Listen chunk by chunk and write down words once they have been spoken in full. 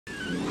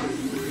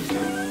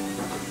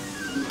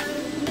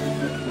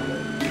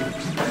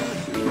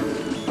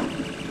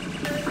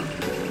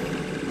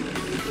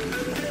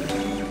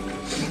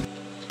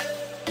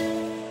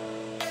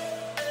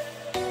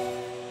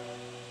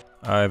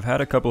I've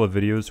had a couple of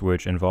videos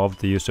which involved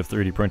the use of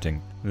 3D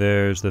printing.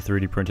 There's the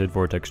 3D printed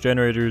vortex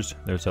generators,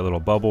 there's that little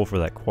bubble for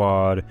that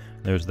quad,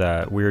 there's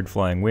that weird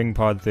flying wing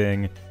pod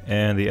thing,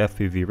 and the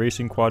FPV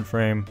racing quad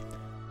frame.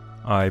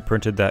 I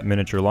printed that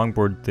miniature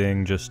longboard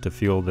thing just to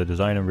feel the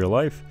design in real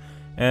life,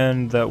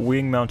 and that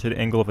wing mounted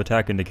angle of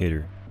attack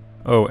indicator.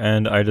 Oh,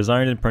 and I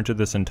designed and printed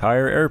this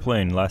entire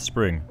airplane last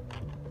spring.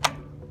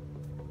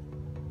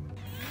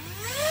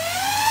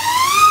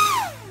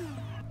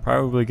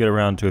 Probably get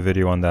around to a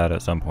video on that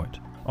at some point.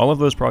 All of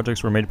those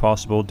projects were made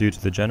possible due to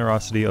the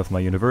generosity of my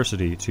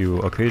university to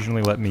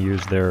occasionally let me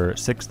use their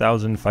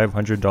 $6,500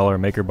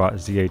 MakerBot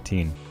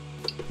Z18.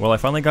 Well, I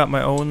finally got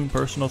my own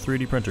personal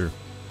 3D printer.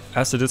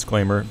 As a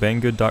disclaimer,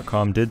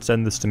 Banggood.com did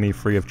send this to me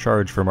free of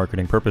charge for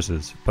marketing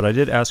purposes, but I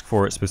did ask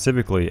for it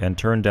specifically and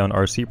turned down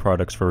RC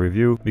products for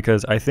review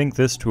because I think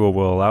this tool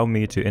will allow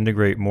me to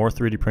integrate more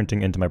 3D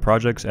printing into my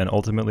projects and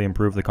ultimately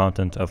improve the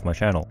content of my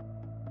channel.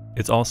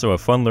 It's also a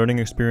fun learning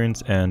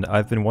experience, and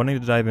I've been wanting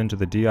to dive into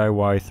the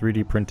DIY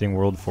 3D printing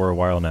world for a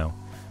while now.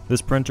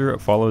 This printer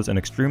follows an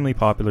extremely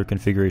popular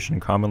configuration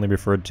commonly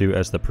referred to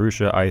as the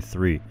Prusa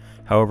i3.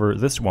 However,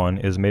 this one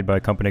is made by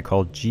a company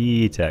called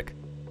GE Tech.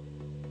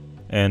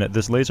 And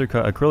this laser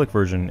cut acrylic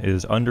version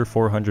is under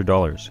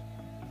 $400.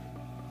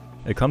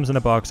 It comes in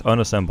a box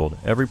unassembled.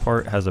 Every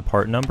part has a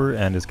part number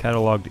and is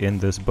cataloged in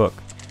this book.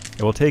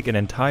 It will take an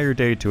entire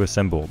day to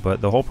assemble,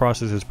 but the whole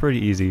process is pretty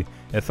easy.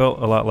 It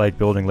felt a lot like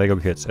building Lego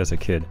kits as a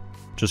kid.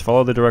 Just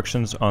follow the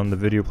directions on the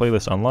video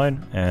playlist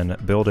online and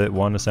build it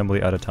one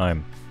assembly at a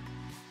time.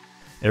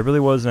 It really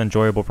was an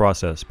enjoyable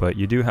process, but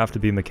you do have to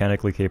be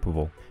mechanically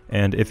capable.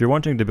 And if you're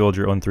wanting to build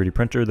your own 3D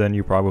printer, then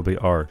you probably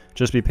are.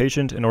 Just be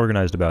patient and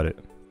organized about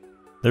it.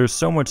 There's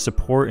so much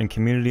support and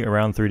community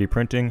around 3D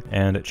printing,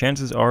 and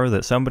chances are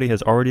that somebody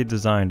has already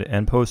designed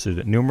and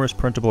posted numerous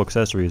printable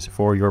accessories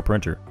for your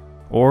printer.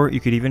 Or you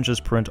could even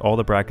just print all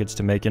the brackets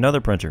to make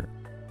another printer.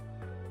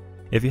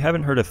 If you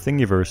haven't heard of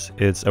Thingiverse,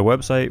 it's a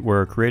website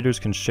where creators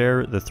can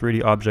share the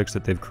 3D objects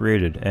that they've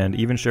created and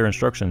even share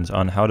instructions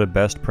on how to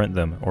best print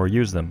them or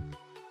use them.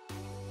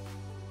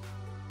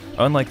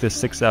 Unlike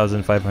this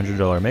 $6,500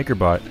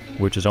 MakerBot,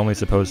 which is only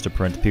supposed to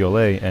print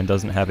PLA and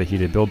doesn't have a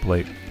heated build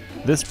plate,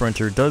 this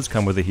printer does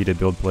come with a heated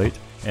build plate,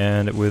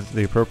 and with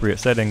the appropriate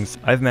settings,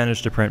 I've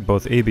managed to print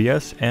both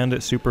ABS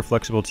and super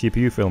flexible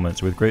TPU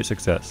filaments with great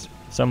success.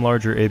 Some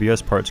larger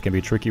ABS parts can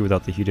be tricky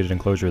without the heated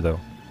enclosure though.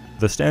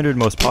 The standard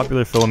most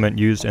popular filament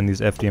used in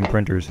these FDM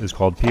printers is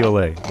called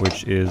PLA,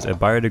 which is a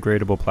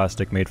biodegradable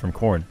plastic made from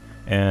corn,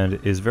 and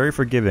is very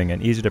forgiving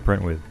and easy to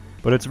print with,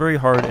 but it's very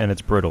hard and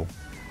it's brittle.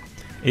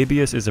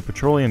 ABS is a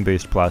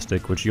petroleum-based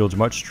plastic which yields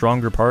much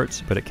stronger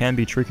parts, but it can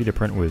be tricky to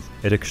print with.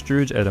 It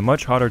extrudes at a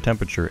much hotter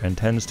temperature and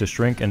tends to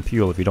shrink and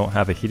peel if you don't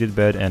have a heated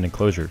bed and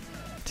enclosure.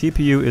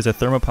 TPU is a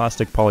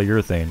thermoplastic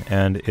polyurethane,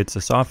 and it's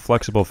a soft,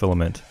 flexible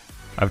filament.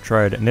 I've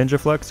tried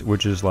Ninjaflex,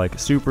 which is like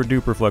super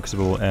duper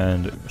flexible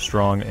and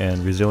strong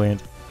and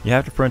resilient. You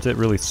have to print it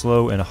really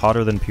slow and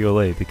hotter than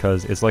PLA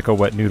because it's like a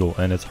wet noodle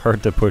and it's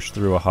hard to push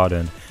through a hot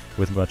end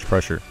with much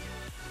pressure.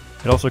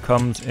 It also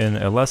comes in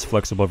a less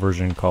flexible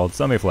version called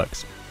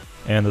Semiflex,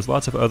 and there's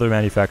lots of other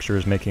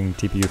manufacturers making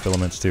TPU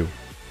filaments too.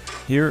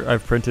 Here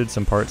I've printed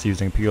some parts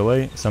using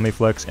PLA,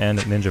 Semiflex, and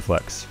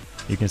Ninjaflex.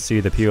 You can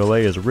see the PLA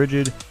is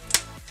rigid,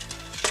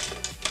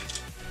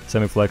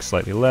 Semiflex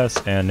slightly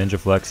less, and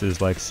Ninjaflex is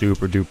like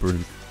super duper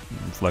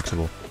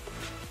flexible.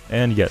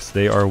 And yes,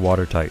 they are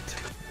watertight.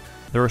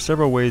 There are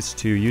several ways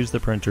to use the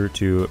printer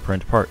to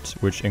print parts,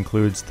 which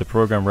includes the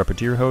program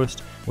Repetier host,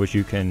 which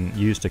you can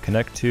use to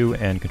connect to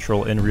and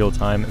control in real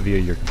time via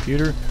your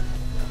computer.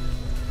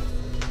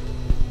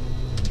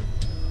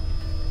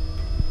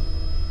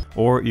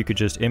 Or you could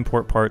just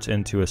import parts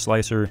into a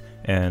slicer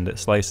and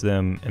slice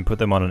them and put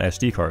them on an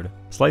SD card.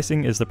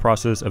 Slicing is the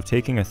process of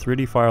taking a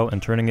 3D file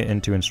and turning it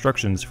into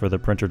instructions for the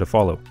printer to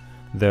follow.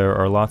 There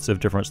are lots of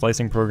different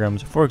slicing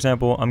programs. For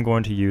example, I'm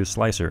going to use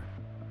Slicer.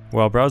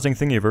 While browsing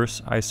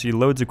Thingiverse, I see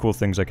loads of cool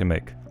things I can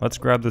make. Let's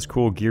grab this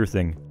cool gear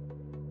thing.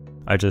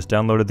 I just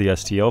downloaded the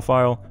STL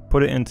file,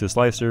 put it into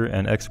Slicer,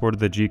 and exported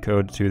the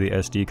G-code to the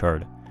SD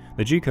card.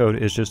 The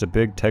G-code is just a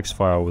big text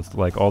file with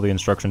like all the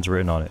instructions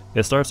written on it.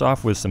 It starts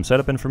off with some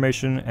setup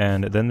information,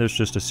 and then there's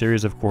just a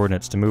series of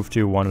coordinates to move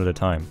to one at a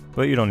time,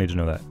 but you don't need to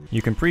know that.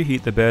 You can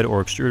preheat the bed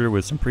or extruder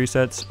with some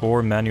presets,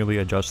 or manually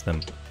adjust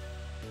them.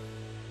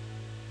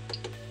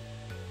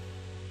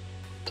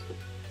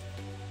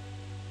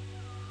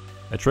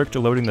 A trick to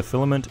loading the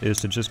filament is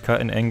to just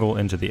cut an angle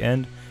into the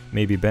end,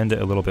 maybe bend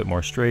it a little bit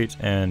more straight,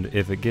 and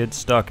if it gets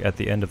stuck at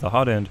the end of the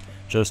hot end,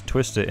 just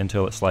twist it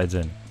until it slides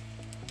in.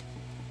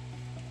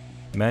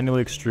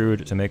 Manually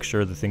extrude to make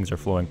sure the things are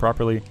flowing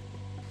properly.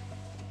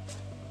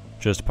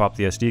 Just pop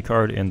the SD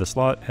card in the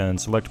slot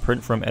and select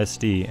Print from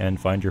SD and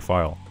find your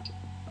file.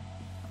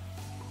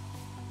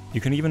 You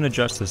can even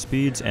adjust the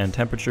speeds and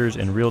temperatures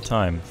in real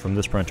time from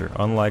this printer,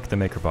 unlike the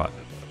MakerBot.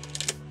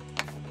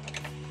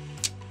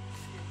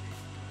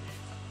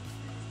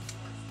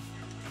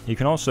 You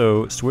can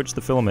also switch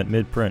the filament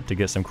mid-print to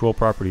get some cool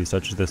properties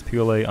such as this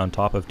PLA on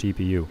top of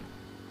TPU.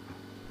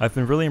 I've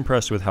been really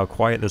impressed with how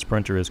quiet this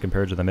printer is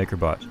compared to the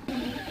MakerBot.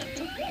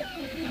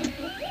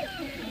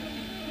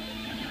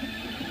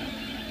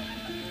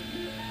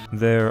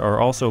 There are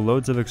also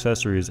loads of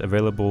accessories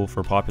available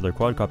for popular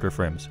quadcopter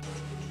frames.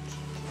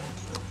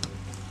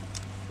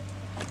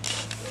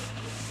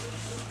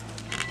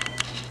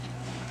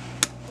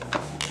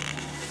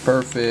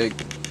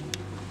 Perfect.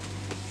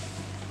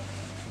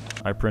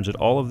 I printed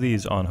all of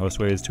these on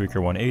Josue's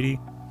Tweaker 180,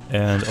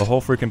 and a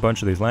whole freaking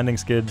bunch of these landing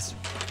skids.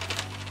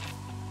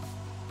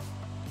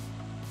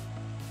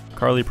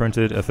 Carly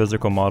printed a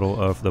physical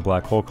model of the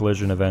black hole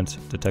collision event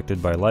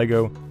detected by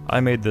LIGO. I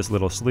made this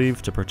little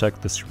sleeve to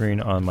protect the screen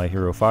on my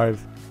Hero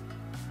 5.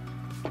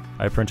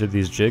 I printed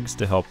these jigs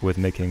to help with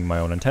making my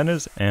own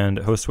antennas, and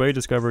Josue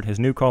discovered his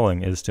new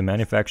calling is to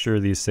manufacture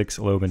these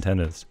 6-lobe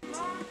antennas.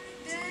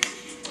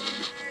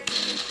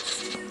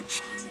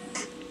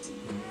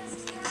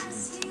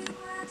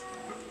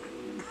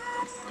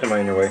 Am I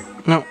in your way?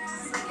 No.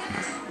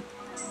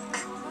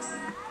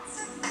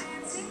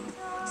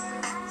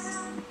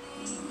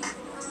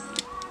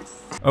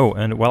 Oh,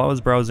 and while I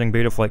was browsing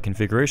Betaflight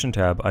configuration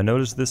tab, I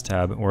noticed this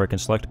tab where I can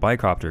select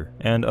bicopter,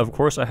 and of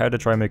course I had to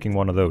try making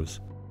one of those.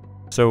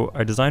 So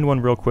I designed one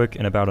real quick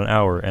in about an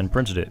hour and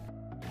printed it.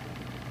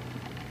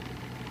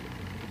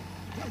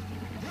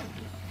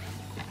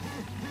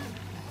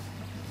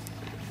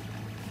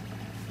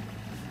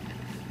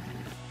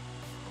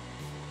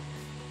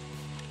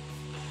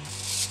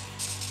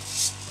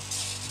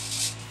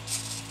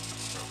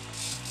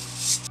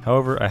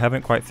 However, I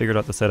haven't quite figured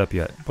out the setup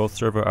yet. Both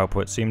servo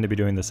outputs seem to be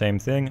doing the same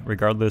thing,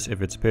 regardless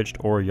if it's pitched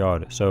or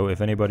yawed, so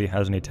if anybody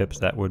has any tips,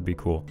 that would be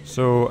cool.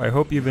 So I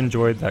hope you've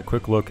enjoyed that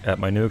quick look at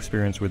my new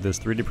experience with this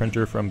 3D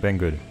printer from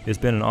Banggood. It's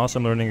been an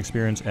awesome learning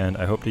experience, and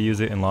I hope to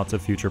use it in lots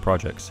of future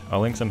projects.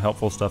 I'll link some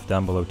helpful stuff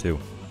down below too.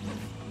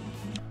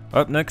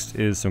 Up next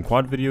is some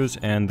quad videos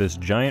and this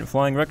giant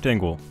flying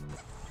rectangle.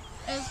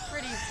 It's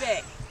pretty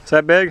big. Is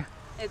that big?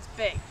 It's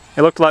big.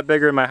 It looked a lot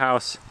bigger in my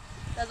house.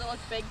 Does it look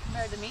big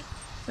compared to me?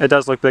 It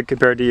does look big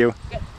compared to you. Good.